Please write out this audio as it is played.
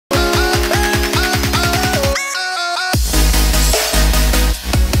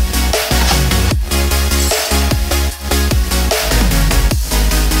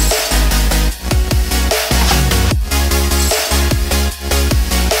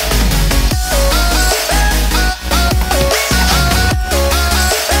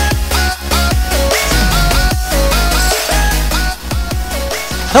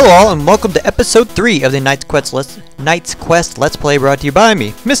Hello all, and welcome to episode 3 of the Knight's Quest Let's Play, brought to you by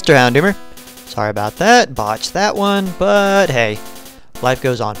me, Mr. Houndoomer. Sorry about that, botched that one, but hey, life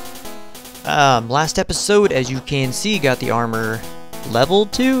goes on. Last episode, as you can see, got the armor level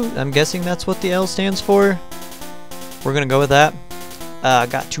 2. I'm guessing that's what the L stands for. We're gonna go with that.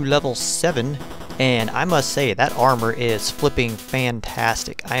 Got to level 7, and I must say, that armor is flipping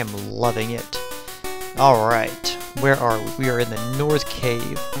fantastic. I am loving it. Alright, where are we? We are in the North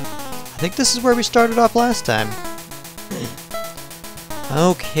Cave. I think this is where we started off last time.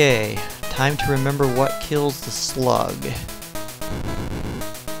 Okay, time to remember what kills the slug.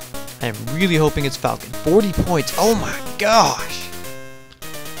 I am really hoping it's Falcon. 40 points, oh my gosh!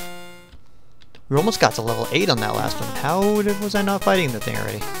 We almost got to level 8 on that last one. How was I not fighting the thing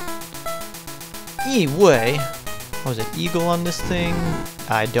already? Anyway, was it Eagle on this thing?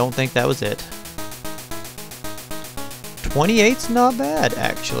 I don't think that was it. 28's not bad,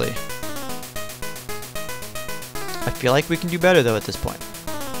 actually. I feel like we can do better, though, at this point.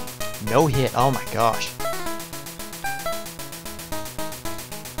 No hit. Oh my gosh.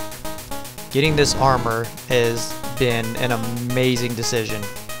 Getting this armor has been an amazing decision.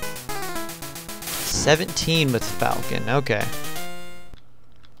 17 with Falcon. Okay.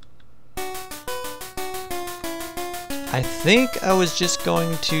 I think I was just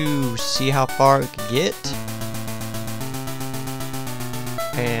going to see how far it could get.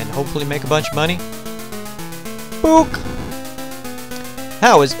 And hopefully make a bunch of money. Book!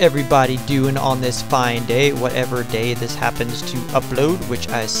 How is everybody doing on this fine day, whatever day this happens to upload, which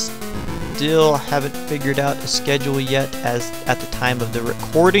I still haven't figured out a schedule yet as at the time of the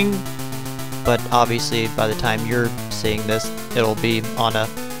recording, but obviously by the time you're seeing this, it'll be on a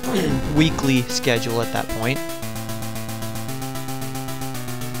weekly schedule at that point.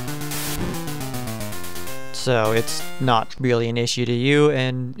 So it's not really an issue to you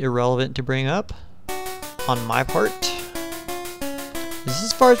and irrelevant to bring up on my part. Is this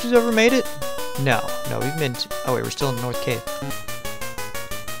as far as we've ever made it? No, we've been oh wait, we're still in the North Cave.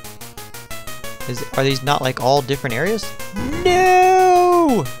 Are these not like all different areas?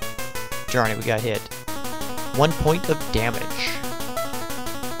 No! Darn it, we got hit. 1 point of damage.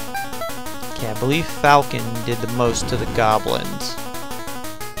 Okay, I believe Falcon did the most to the goblins.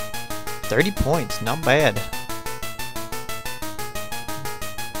 30 points, not bad.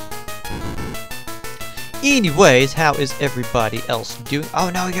 Anyways, how is everybody else doing? Oh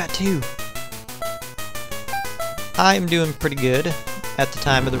no, we got 2. I'm doing pretty good at the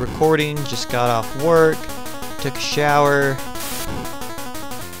time of the recording. Just got off work, took a shower,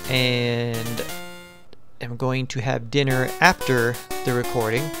 and am going to have dinner after the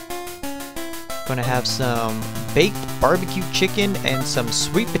recording. Gonna have some baked barbecue chicken and some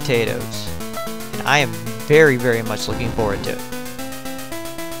sweet potatoes, and I am very, very much looking forward to it.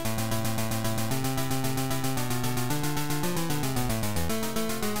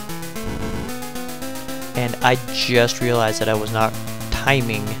 And I just realized that I was not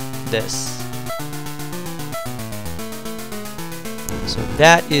timing this, so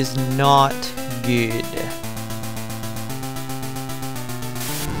that is not good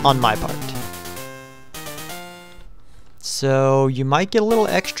on my part. So you might get a little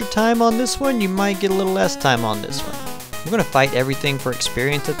extra time on this one, you might get a little less time on this one. We're gonna fight everything for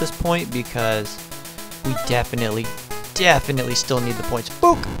experience at this point because we definitely still need the points.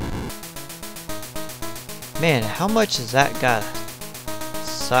 Book! Man, how much does that gotta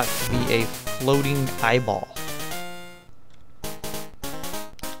suck to be a floating eyeball?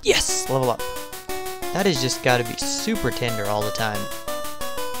 Yes! Level up. That has just gotta be super tender all the time.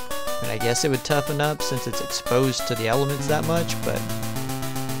 And I guess it would toughen up since it's exposed to the elements that much, but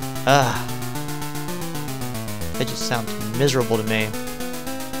that just sounds miserable to me.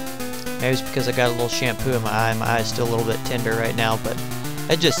 Maybe it's because I got a little shampoo in my eye. My eye's still a little bit tender right now, but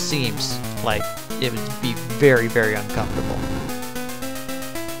it just seems like it would be very, very uncomfortable.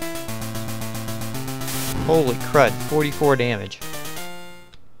 Holy crud, 44 damage.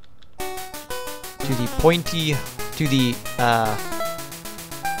 To the pointy, to the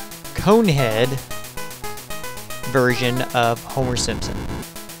Conehead version of Homer Simpson.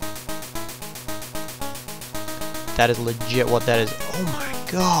 That is legit what that is. Oh my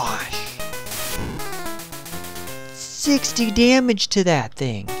gosh! 60 damage to that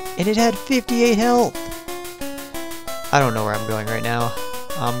thing, and it had 58 health. I don't know where I'm going right now.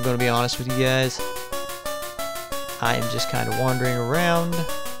 I'm gonna be honest with you guys. I am just kind of wandering around.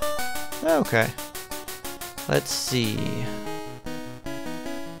 Okay. Let's see.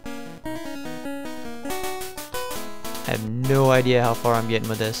 I have no idea how far I'm getting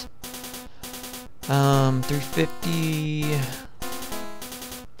with this. 350.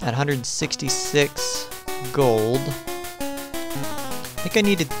 at 166 gold. I think I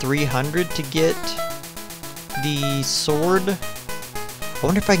needed 300 to get the sword. I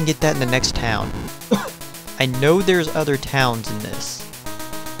wonder if I can get that in the next town. I know there's other towns in this.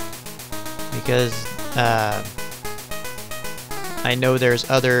 Because, I know there's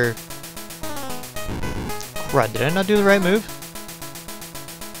other... Crud, did I not do the right move?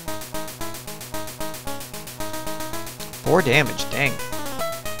 4 damage, dang.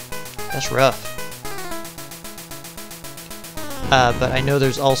 That's rough. But I know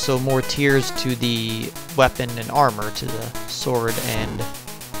there's also more tiers to the weapon and armor, to the sword and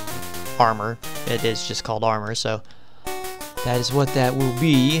armor. It is just called armor, so that is what that will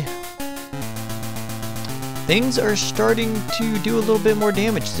be. Things are starting to do a little bit more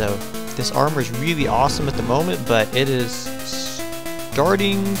damage, though. This armor is really awesome at the moment, but it is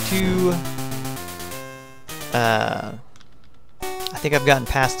starting to... I think I've gotten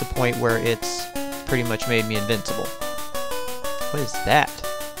past the point where it's pretty much made me invincible. What is that?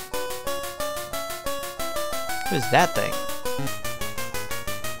 What is that thing?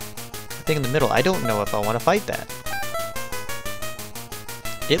 The thing in the middle. I don't know if I want to fight that.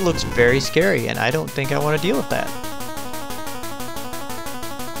 It looks very scary, and I don't think I want to deal with that.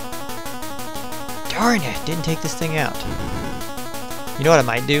 Darn it! Didn't take this thing out. You know what I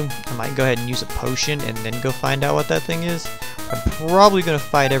might do? I might go ahead and use a potion and then go find out what that thing is. I'm probably going to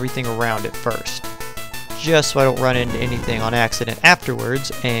fight everything around it first, just so I don't run into anything on accident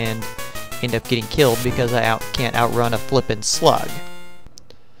afterwards and end up getting killed because I can't outrun a flippin' slug.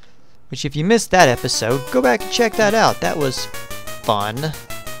 Which, if you missed that episode, go back and check that out. That was fun.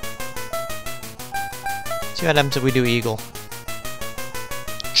 See what happens if we do eagle.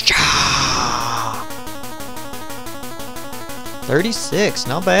 36,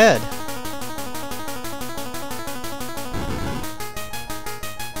 not bad.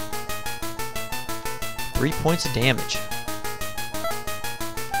 Three points of damage.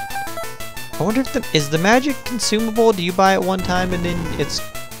 I wonder if is the magic consumable? Do you buy it one time and then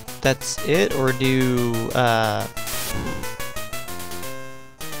that's it, or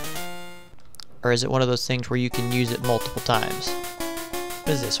or is it one of those things where you can use it multiple times? What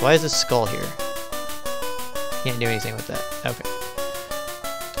is this? Why is this skull here? Can't do anything with that. Okay.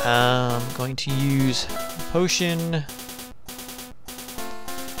 I'm going to use a potion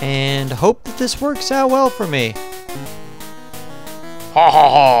and hope that this works out well for me. Ha ha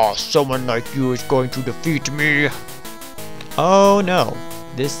ha! Someone like you is going to defeat me. Oh no.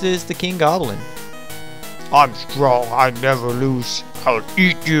 This is the King Goblin. I'm strong. I never lose. I'll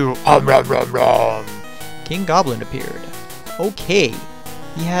eat you. Nom, nom, nom. King Goblin appeared. Okay.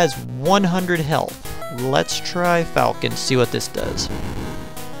 He has 100 health. Let's try Falcon, see what this does.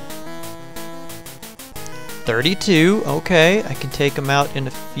 32. Okay, I can take him out in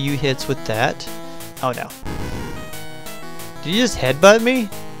a few hits with that. Oh no. Did he just headbutt me?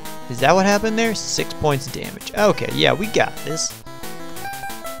 Is that what happened there? 6 points of damage. Okay, yeah, we got this.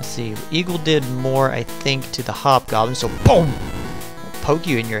 Let's see. Eagle did more, I think, to the Hobgoblin, so boom! I'll poke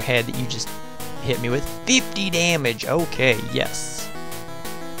you in your head that you just hit me with. 50 damage. Okay, yes.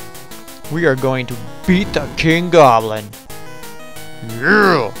 We are going to beat the King Goblin.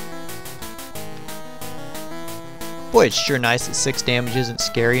 Yeah! Boy, it's sure nice that 6 damage isn't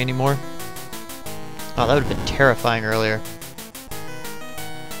scary anymore. Oh, that would have been terrifying earlier.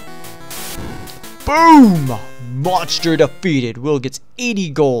 Boom! Monster defeated. Will gets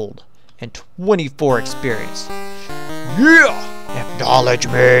 80 gold and 24 experience. Yeah! Acknowledge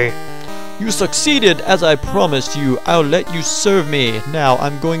me. You succeeded as I promised you. I'll let you serve me. Now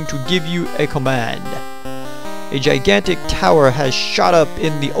I'm going to give you a command. A gigantic tower has shot up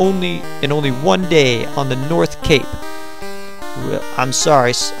in only one day on the North Cape. Well, I'm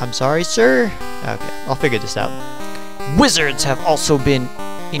sorry, sir. Okay, I'll figure this out. Wizards have also been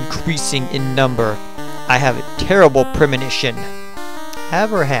increasing in number. I have a terrible premonition.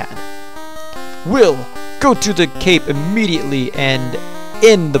 Have or had? Will, go to the Cape immediately and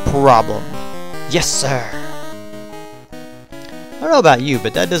end the problem. Yes, sir. I don't know about you,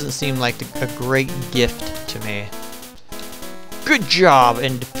 but that doesn't seem like a great gift to me. Good job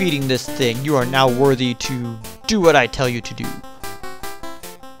in defeating this thing. You are now worthy to do what I tell you to do.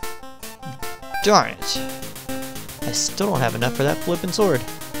 Darn it. I still don't have enough for that flippin' sword.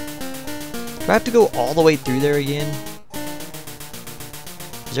 Do I have to go all the way through there again?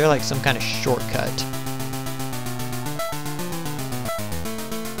 Is there like some kind of shortcut?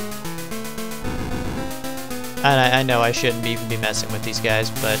 I know I shouldn't even be messing with these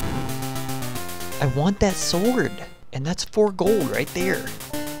guys, but I want that sword, and that's 4 gold right there.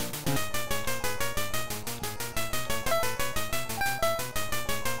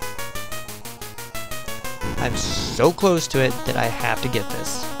 I'm so close to it that I have to get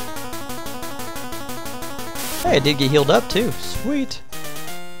this. Hey, I did get healed up too. Sweet.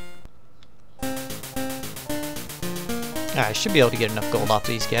 Alright, I should be able to get enough gold off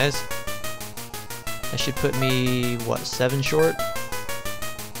these guys. That should put me, what, 7 short? I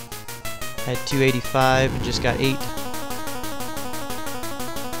had 285 and just got 8.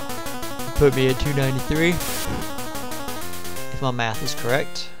 Put me at 293. If my math is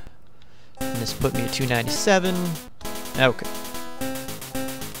correct. And this put me at 297. Okay.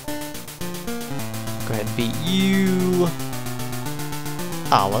 Go ahead and beat you.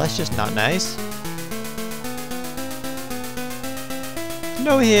 Ah, well that's just not nice.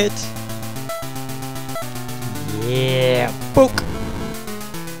 No hit. Yeah, poke.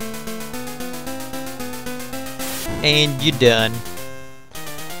 And you're done.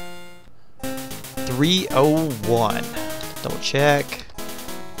 301. Double check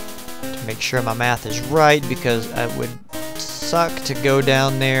to make sure my math is right, because it would suck to go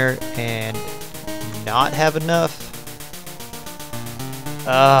down there and not have enough.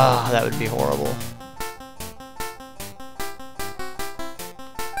 Ah, that would be horrible.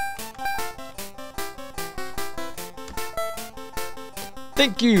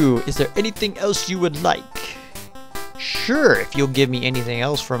 Thank you! Is there anything else you would like? Sure, if you'll give me anything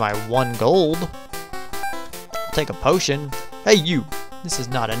else for my 1 gold. I'll take a potion. Hey you! This is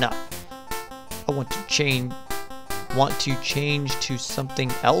not enough. I want to change to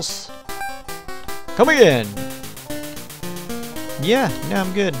something else. Coming in! Yeah, no,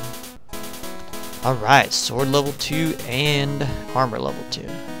 I'm good. Alright, sword level 2 and armor level 2.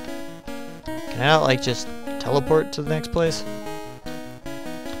 Can I not, like, just teleport to the next place?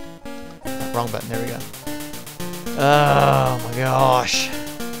 Oh, wrong button, there we go. Oh my gosh.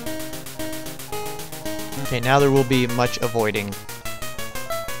 Okay, now there will be much avoiding.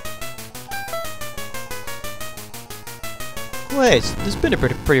 Wait, this has been a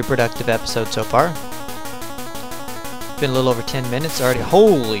pretty productive episode so far. Been a little over 10 minutes already.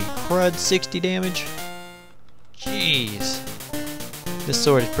 Holy crud, 60 damage. Jeez. This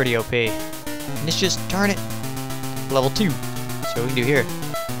sword is pretty OP. And it's just, darn it, level 2. So what we can do here.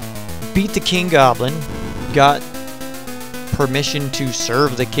 Beat the King Goblin. Got permission to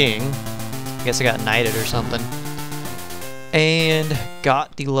serve the king. I guess I got knighted or something. And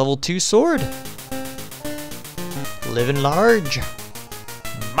got the level 2 sword. Living large.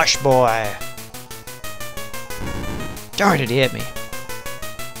 Mush boy. Darn it, he hit me.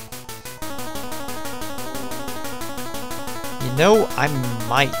 You know, I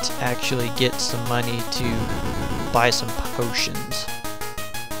might actually get some money to buy some potions.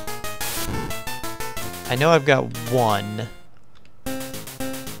 I know I've got 1.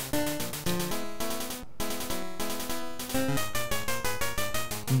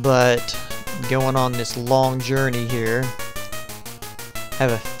 But going on this long journey here, I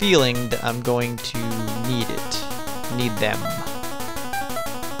have a feeling that I'm going to need it. Need them.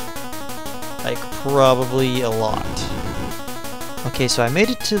 Like, probably a lot. Okay, so I made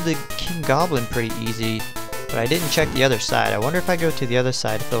it to the King Goblin pretty easy, but I didn't check the other side. I wonder if I go to the other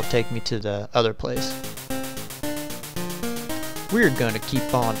side if it'll take me to the other place. We're gonna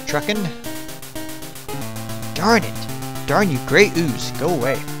keep on trucking. Darn it! Darn you, gray ooze! Go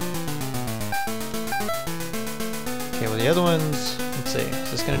away. Okay, well the other ones, let's see,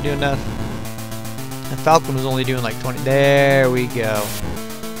 is this gonna do enough? And Falcon was only doing like 20. There we go.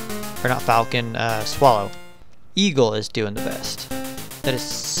 Or not Falcon, Swallow. Eagle is doing the best. That is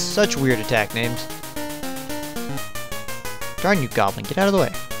such weird attack names. Darn you, Goblin, get out of the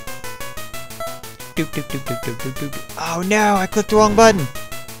way. Doop, doop, doop, doop, doop, doop, doop. Oh no, I clicked the wrong button.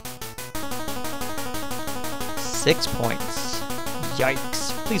 6 points.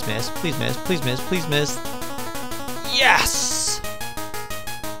 Yikes. Please miss, please miss, please miss, please miss. Yes!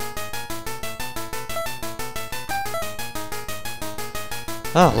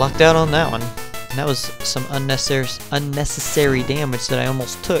 Oh, locked out on that one. And that was some unnecessary damage that I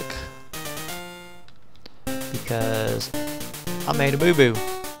almost took. Because I made a boo-boo.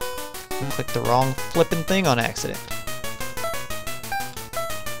 Clicked the wrong flippin' thing on accident.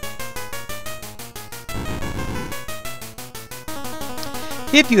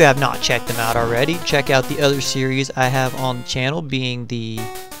 If you have not checked them out already, check out the other series I have on the channel, being the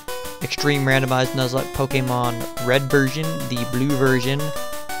Extreme Randomized Nuzlocke Pokemon Red version, the Blue version,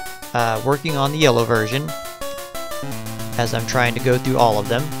 working on the Yellow version, as I'm trying to go through all of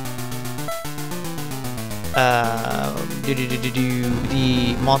them.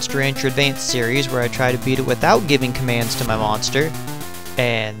 The Monster Rancher Advanced series, where I try to beat it without giving commands to my monster,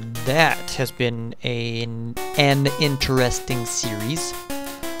 and that has been an interesting series.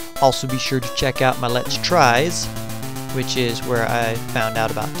 Also be sure to check out my Let's Tries, which is where I found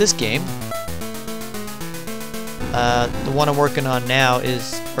out about this game. The one I'm working on now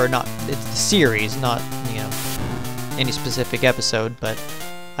is, or not, it's the series, not, you know, any specific episode, but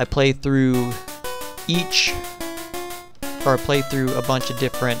I play through a bunch of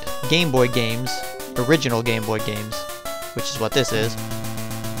different Game Boy games, original Game Boy games, which is what this is,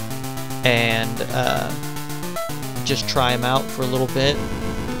 and just try them out for a little bit,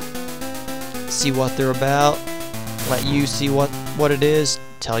 see what they're about, let you see what it is,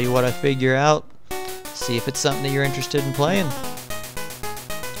 tell you what I figure out, see if it's something that you're interested in playing.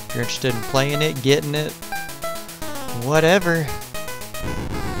 If you're interested in playing it, getting it, whatever.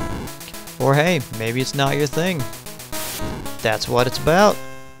 Or hey, maybe it's not your thing. That's what it's about.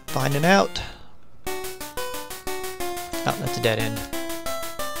 Finding out. Oh, that's a dead end.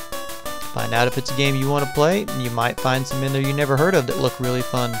 Find out if it's a game you want to play. You might find some in there you never heard of that look really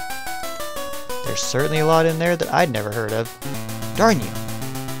fun. There's certainly a lot in there that I'd never heard of. Darn you.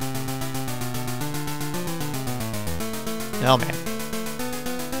 Oh man.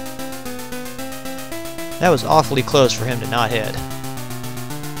 That was awfully close for him to not hit.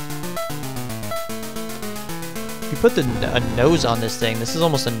 You put a nose on this thing. This is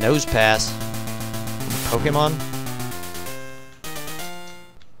almost a nose pass. Pokemon.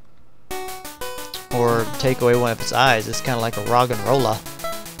 Or take away one of its eyes. It's kind of like a Roggenrola.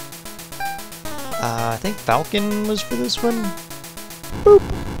 I think Falcon was for this one. Boop.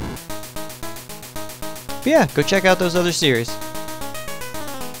 But yeah, go check out those other series.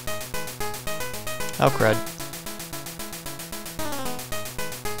 Oh, crud.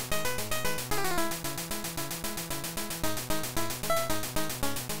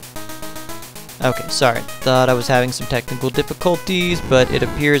 Okay, sorry. Thought I was having some technical difficulties, but it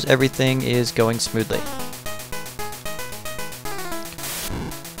appears everything is going smoothly.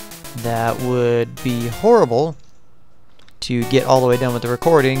 That would be horrible to get all the way done with the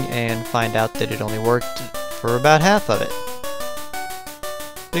recording and find out that it only worked for about half of it.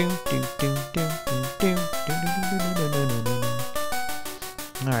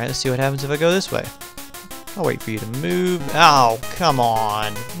 Alright, let's see what happens if I go this way. I'll wait for you to move. Oh, come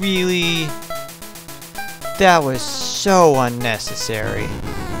on. Really? That was so unnecessary.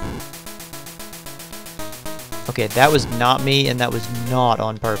 Okay, that was not me, and that was not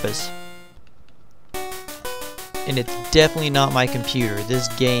on purpose. And it's definitely not my computer. This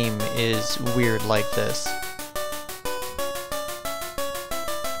game is weird like this.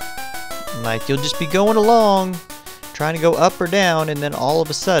 Like, you'll just be going along, trying to go up or down, and then all of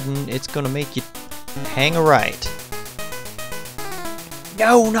a sudden, it's going to make you hang a right.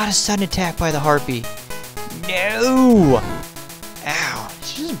 No, not a sudden attack by the harpy. No! Ow, did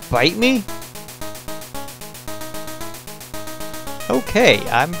she just bite me? Okay,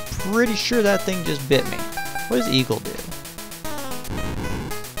 I'm pretty sure that thing just bit me. What does Eagle do?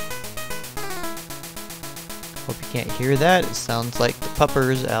 Hope you can't hear that. It sounds like the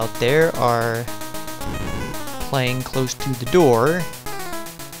puppers out there are playing close to the door.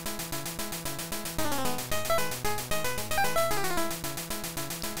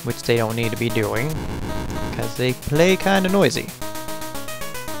 Which they don't need to be doing, because they play kind of noisy.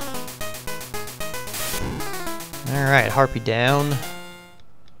 Alright, harpy down.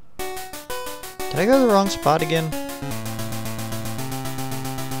 Did I go to the wrong spot again?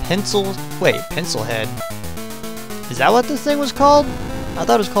 Pencil head. Is that what this thing was called? I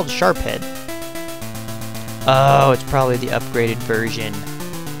thought it was called Sharp Head. Oh, it's probably the upgraded version.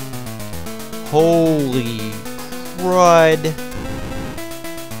 Holy crud.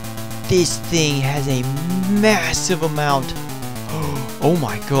 This thing has a massive amount. Oh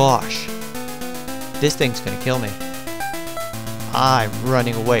my gosh. This thing's gonna kill me. I'm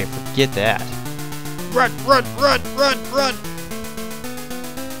running away. Forget that. Run, run, run, run, run!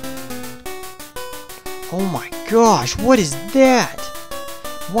 Oh my gosh, what is that?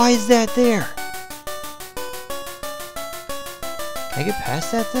 Why is that there? Can I get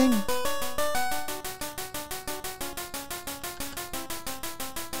past that thing?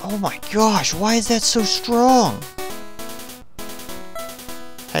 Oh my gosh, why is that so strong?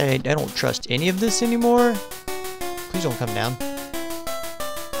 I don't trust any of this anymore. Please don't come down.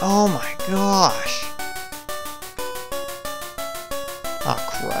 Oh my gosh. Ah,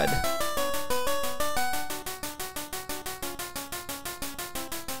 crud.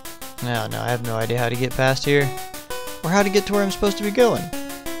 No, I have no idea how to get past here. Or how to get to where I'm supposed to be going.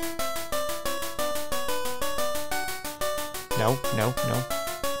 No.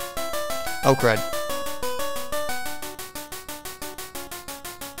 Oh, crud.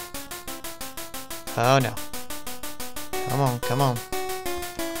 Oh, no. Come on.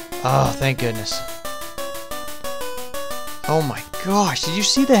 Oh, thank goodness. Oh my gosh, did you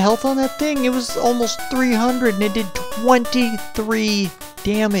see the health on that thing? It was almost 300 and it did 23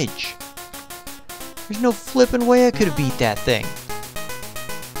 damage. There's no flipping way I could have beat that thing.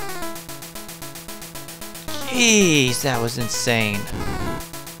 Jeez, that was insane.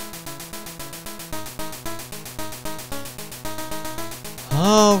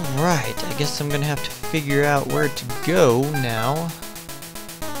 Alright, I guess I'm gonna have to figure out where to go now.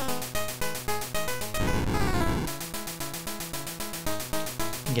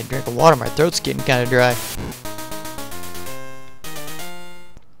 Get a drink of water, my throat's getting kind of dry.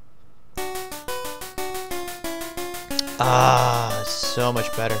 Ah, so much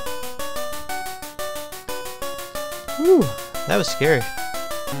better. Whew, that was scary.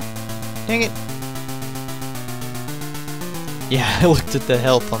 Dang it. Yeah, I looked at the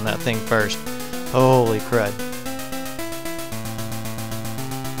health on that thing first. Holy crud.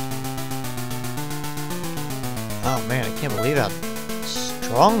 Oh man, I can't believe how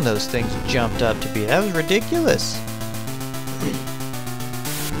strong those things jumped up to be. That was ridiculous.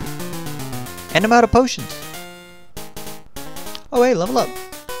 And I'm out of potions. Oh hey, level up.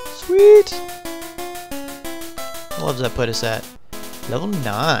 Sweet. What does that put us at? Level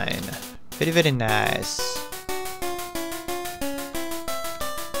 9. Very, very nice.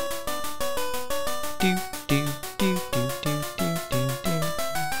 Do, do, do, do, do, do, do, do.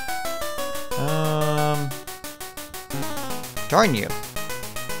 Darn you.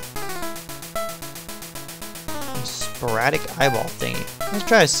 Sporadic eyeball thingy. Let's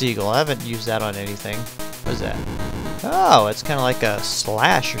try a seagull. I haven't used that on anything. What is that? Oh, it's kind of like a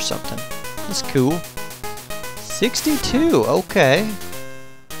slash or something. That's cool. 62. Okay.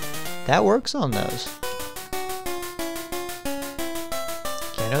 That works on those.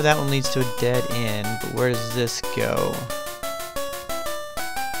 Okay, I know that one leads to a dead end, but where does this go?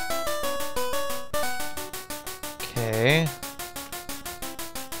 Okay.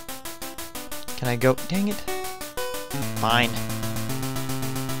 Can I go? Dang it. Fine.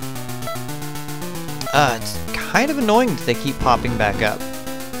 It's kind of annoying that they keep popping back up.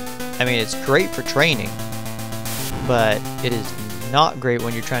 I mean, it's great for training, but it is not great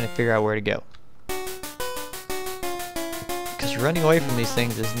when you're trying to figure out where to go. Because running away from these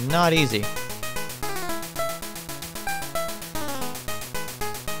things is not easy.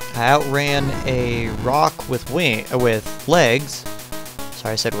 I outran a rock with legs.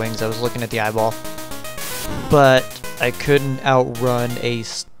 Sorry, I said wings. I was looking at the eyeball. But I couldn't outrun a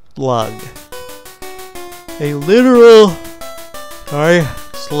slug. A literal,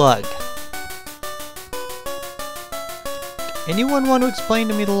 slug. Anyone want to explain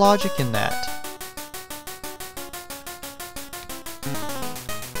to me the logic in that?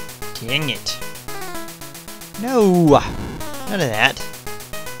 Dang it. No! None of that.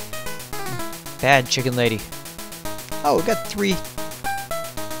 Bad chicken lady. Oh, we got 3.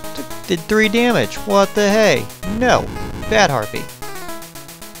 Did 3 damage. What the hey? No. Bad harpy.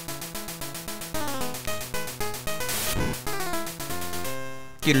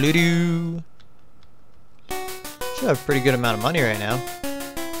 Doodle-doo. Should have a pretty good amount of money right now.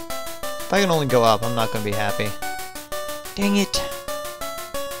 If I can only go up, I'm not going to be happy. Dang it.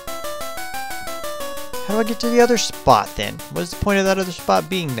 How do I get to the other spot then? What is the point of that other spot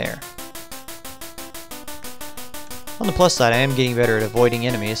being there? On the plus side, I am getting better at avoiding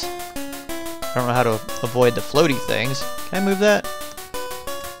enemies. I don't know how to avoid the floaty things. Can I move that?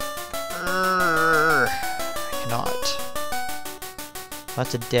 I cannot.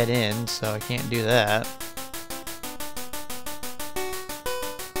 That's a dead end, so I can't do that.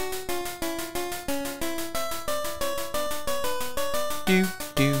 Do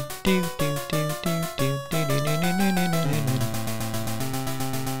do do do do do do do do do.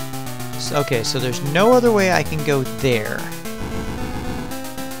 Okay, so there's no other way I can go there.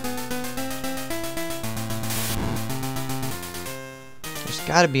 There's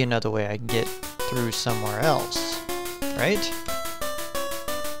got to be another way I can get through somewhere else, right?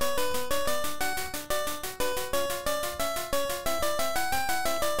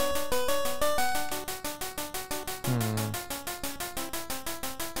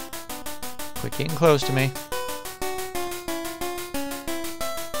 Quit getting close to me.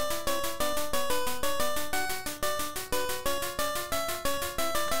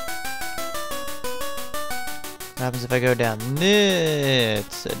 What happens if I go down?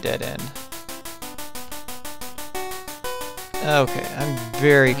 It's a dead end. Okay, I'm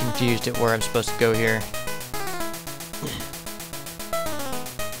very confused at where I'm supposed to go here.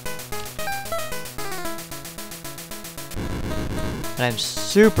 And I'm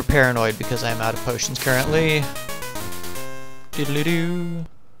super paranoid because I'm out of potions currently. Doodle-doo.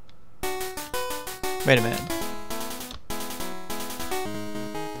 Wait a minute.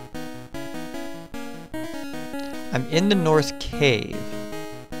 I'm in the North Cave,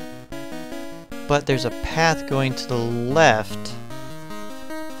 but there's a path going to the left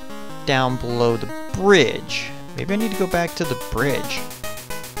down below the bridge. Maybe I need to go back to the bridge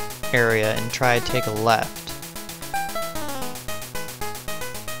area and try to take a left.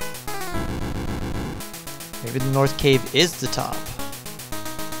 Maybe the North Cave is the top.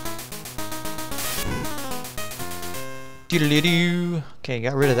 Doodle-doo. Okay,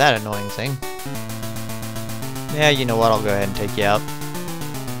 got rid of that annoying thing. Yeah, you know what? I'll go ahead and take you out.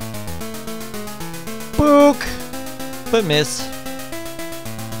 Book! But miss.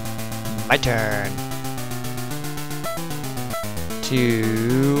 My turn.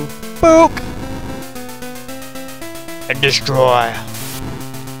 To book! And destroy.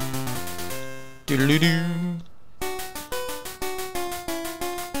 Doodle-doo.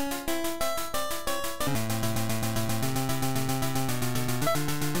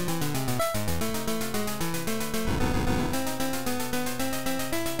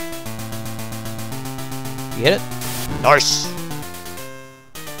 Get it? Nice.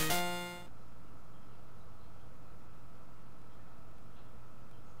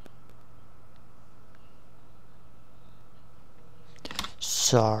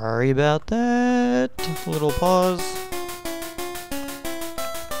 Sorry about that. Little pause.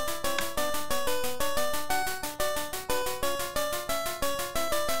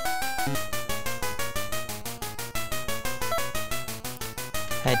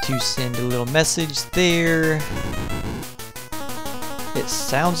 Had to send a little message there. It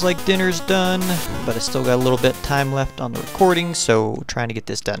sounds like dinner's done, but I still got a little bit of time left on the recording, so trying to get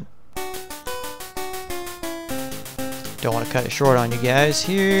this done. Don't want to cut it short on you guys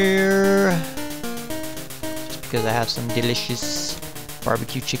here, just because I have some delicious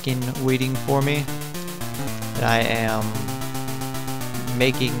barbecue chicken waiting for me that I am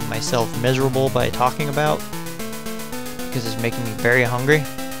making myself miserable by talking about, because it's making me very hungry,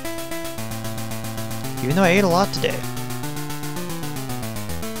 even though I ate a lot today.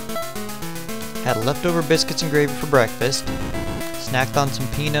 Had leftover biscuits and gravy for breakfast, snacked on some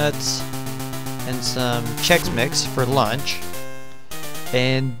peanuts and some Chex Mix for lunch,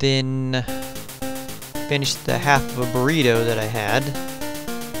 and then finished the half of a burrito that I had,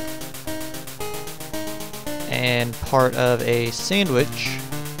 and part of a sandwich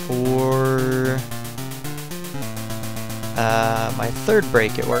for my third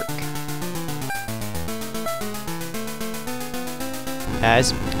break at work.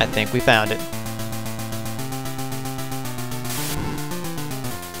 Guys, I think we found it.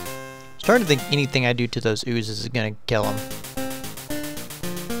 Starting to think anything I do to those oozes is gonna kill them.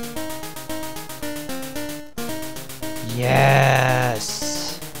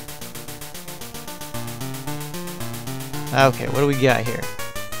 Yes! Okay, what do we got here?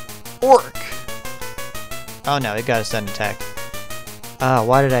 Orc! Oh no, it got a sudden attack.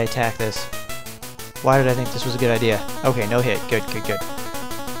 Why did I attack this? Why did I think this was a good idea? Okay, no hit. Good, good, good.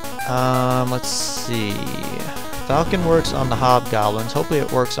 Let's see. Falcon works on the hobgoblins. Hopefully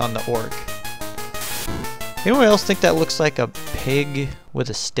it works on the orc. Anyone else think that looks like a pig with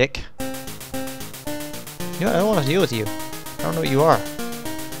a stick? You know, I don't want to deal with you. I don't know what you are.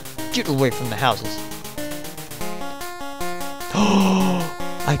 Get away from the houses. Oh,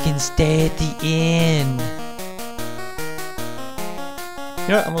 I can stay at the inn. You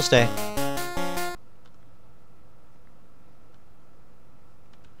know what? I'm gonna stay.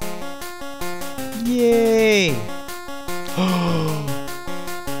 Yay!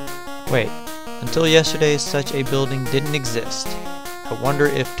 Wait, until yesterday such a building didn't exist. I wonder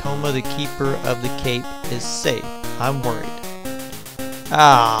if Toma the Keeper of the Cape is safe. I'm worried.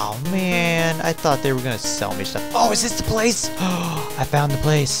 Oh man, I thought they were gonna sell me stuff. Oh, is this the place? Oh, I found the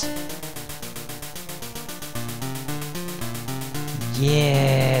place.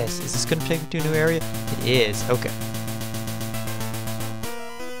 Yes! Is this gonna take me to a new area? It is, okay.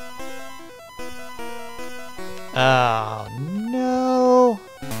 Oh no!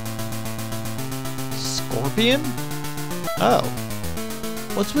 Scorpion? Oh.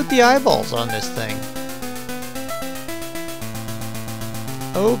 What's with the eyeballs on this thing?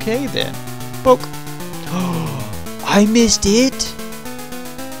 Okay then. Poke! Oh, I missed it!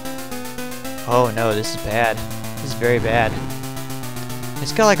 Oh no, this is bad. This is very bad.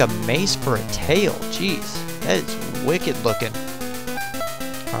 It's got like a mace for a tail. Jeez. That is wicked looking.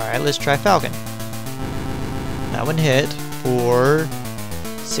 Alright, let's try Falcon. That one hit for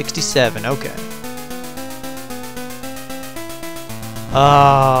 67. Okay.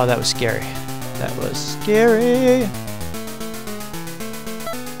 Oh, that was scary. That was scary.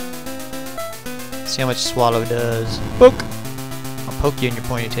 See how much Swallow does. Poke! I'll poke you in your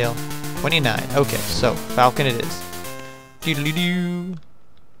ponytail. 29. Okay, so Falcon it is. Doodly-doo.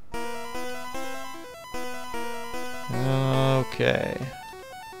 Okay.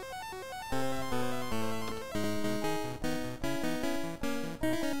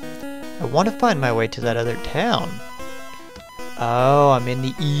 I want to find my way to that other town. Oh, I'm in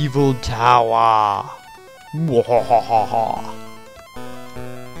the evil tower.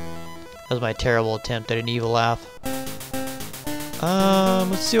 That was my terrible attempt at an evil laugh.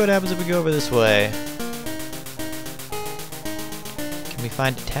 Let's see what happens if we go over this way. Can we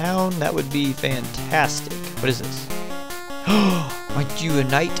find a town? That would be fantastic. What is this? Aren't you a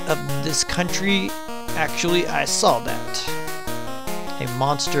knight of this country? Actually, I saw that. A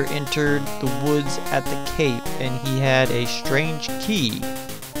monster entered the woods at the cape, and he had a strange key.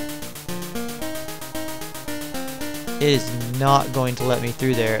 It is not going to let me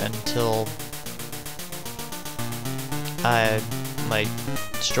through there until I, like,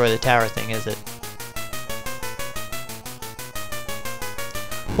 destroy the tower thing, is it?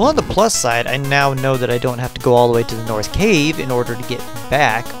 Well, on the plus side, I now know that I don't have to go all the way to the North Cave in order to get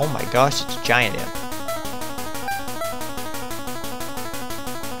back. Oh my gosh, it's a giant imp.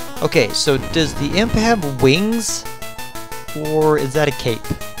 Okay, so does the imp have wings? Or is that a cape?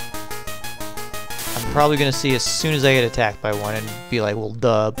 I'm probably going to see as soon as I get attacked by one and be like, well,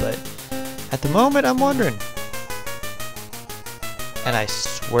 duh, but at the moment, I'm wondering. And I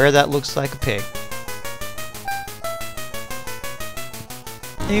swear that looks like a pig.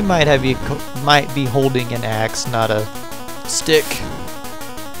 He might be holding an axe, not a stick.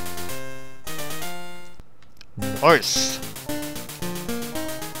 Nice.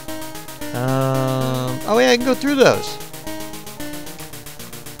 Oh yeah, I can go through those.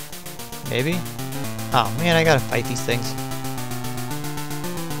 Maybe? Oh man, I gotta fight these things.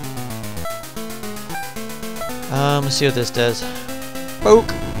 Let's see what this does. Poke!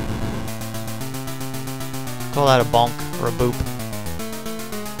 Call that a bonk or a boop.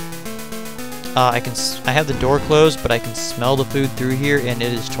 I have the door closed, but I can smell the food through here, and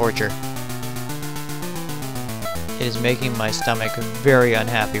it is torture. It is making my stomach very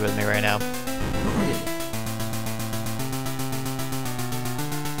unhappy with me right now.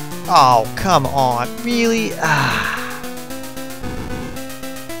 Oh, come on. Really?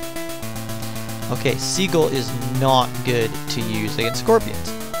 Okay, Seagull is not good to use against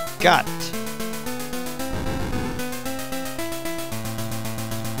scorpions. Got it.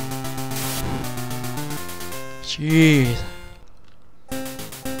 Jeez.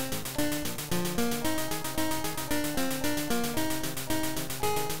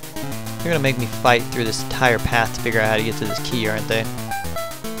 They're gonna make me fight through this entire path to figure out how to get to this key, aren't they?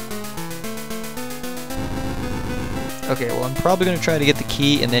 Okay, well, I'm probably gonna try to get the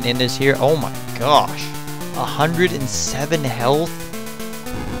key and then end this here. Oh my gosh. 107 health?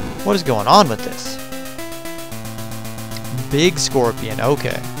 What is going on with this? Big scorpion,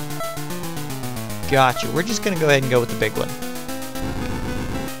 okay. Gotcha. We're just gonna go ahead and go with the big one.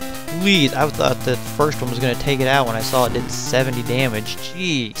 Please, I thought the first one was gonna take it out when I saw it did 70 damage.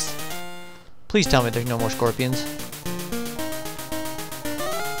 Jeez. Please tell me there's no more scorpions.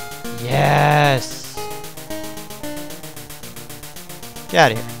 Yes. Get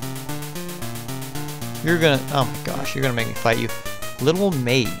out of here. You're gonna, oh my gosh, you're gonna make me fight you. Little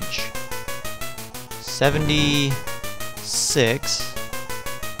mage. 76.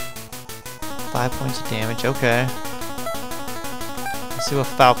 5 points of damage, okay. Let's see what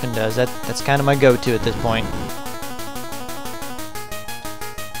Falcon does. That's kind of my go-to at this point.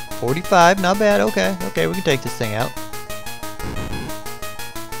 45, not bad, okay. Okay, we can take this thing out.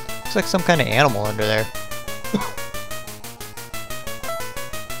 Looks like some kind of animal under there.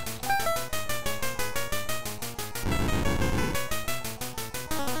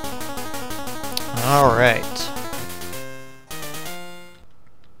 Alright.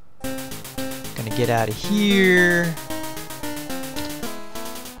 Gonna get out of here.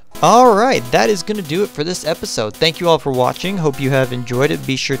 Alright, that is gonna do it for this episode. Thank you all for watching. Hope you have enjoyed it.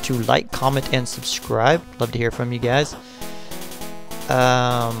 Be sure to like, comment, and subscribe. Love to hear from you guys.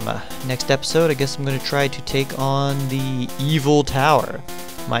 Next episode, I guess I'm gonna try to take on the evil tower.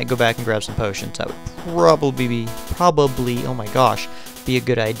 Might go back and grab some potions. That would probably, oh my gosh, be a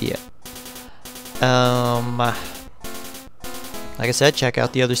good idea. Like I said, check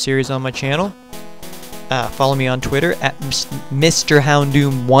out the other series on my channel. Follow me on Twitter at Mr.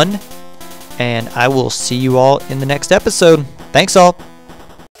 Houndoom1, and I will see you all in the next episode. Thanks all.